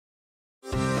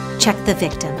Check the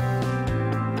victim.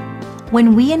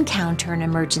 When we encounter an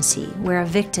emergency where a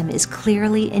victim is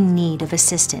clearly in need of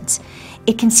assistance,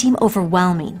 it can seem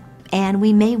overwhelming, and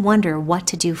we may wonder what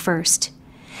to do first.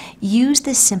 Use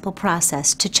this simple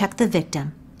process to check the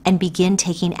victim and begin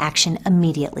taking action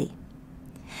immediately.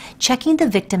 Checking the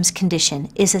victim's condition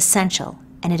is essential,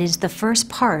 and it is the first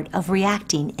part of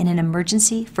reacting in an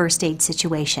emergency first aid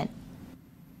situation.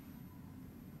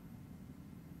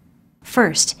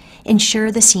 First,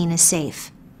 ensure the scene is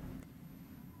safe.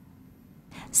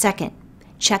 Second,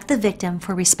 check the victim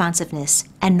for responsiveness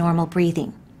and normal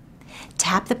breathing.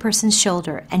 Tap the person's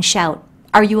shoulder and shout,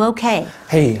 "Are you okay?"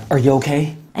 Hey, are you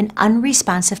okay? An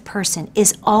unresponsive person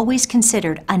is always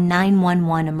considered a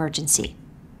 911 emergency.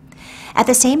 At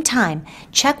the same time,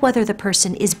 check whether the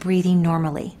person is breathing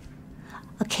normally.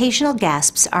 Occasional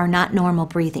gasps are not normal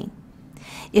breathing.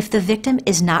 If the victim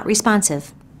is not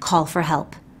responsive, call for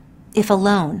help. If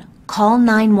alone, call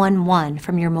 911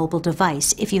 from your mobile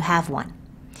device if you have one.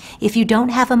 If you don't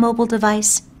have a mobile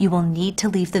device, you will need to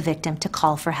leave the victim to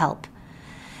call for help.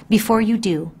 Before you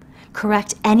do,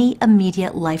 correct any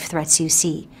immediate life threats you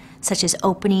see, such as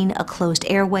opening a closed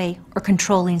airway or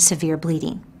controlling severe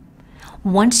bleeding.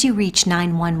 Once you reach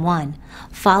 911,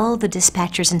 follow the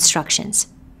dispatcher's instructions.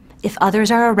 If others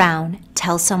are around,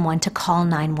 tell someone to call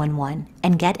 911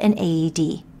 and get an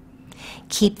AED.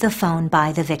 Keep the phone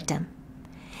by the victim.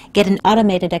 Get an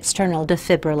automated external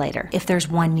defibrillator if there's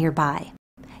one nearby.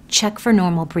 Check for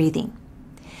normal breathing.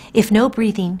 If no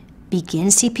breathing, begin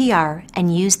CPR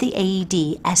and use the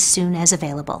AED as soon as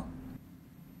available.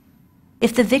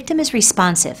 If the victim is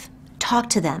responsive, talk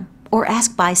to them or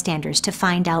ask bystanders to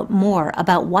find out more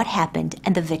about what happened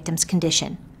and the victim's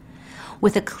condition.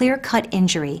 With a clear-cut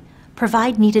injury,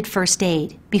 provide needed first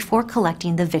aid before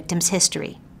collecting the victim's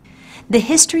history. The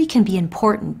history can be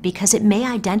important because it may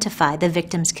identify the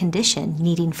victim's condition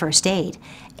needing first aid,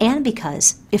 and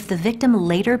because if the victim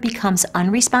later becomes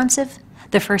unresponsive,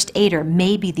 the first aider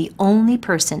may be the only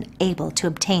person able to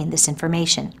obtain this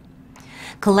information.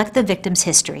 Collect the victim's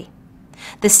history.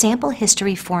 The sample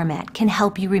history format can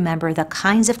help you remember the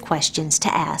kinds of questions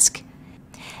to ask.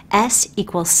 S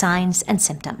equals signs and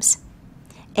symptoms.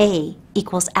 A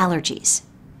equals allergies.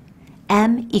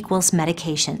 M equals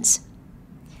medications.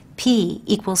 P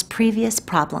equals previous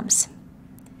problems.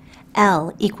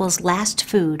 L equals last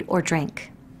food or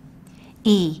drink.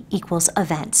 E equals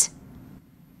events.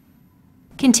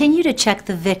 Continue to check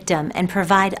the victim and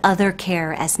provide other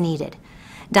care as needed.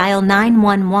 Dial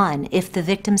 911 if the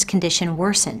victim's condition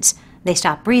worsens, they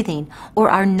stop breathing, or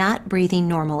are not breathing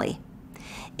normally.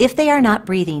 If they are not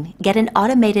breathing, get an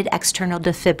automated external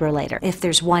defibrillator if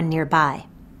there's one nearby.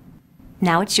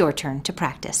 Now it's your turn to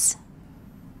practice.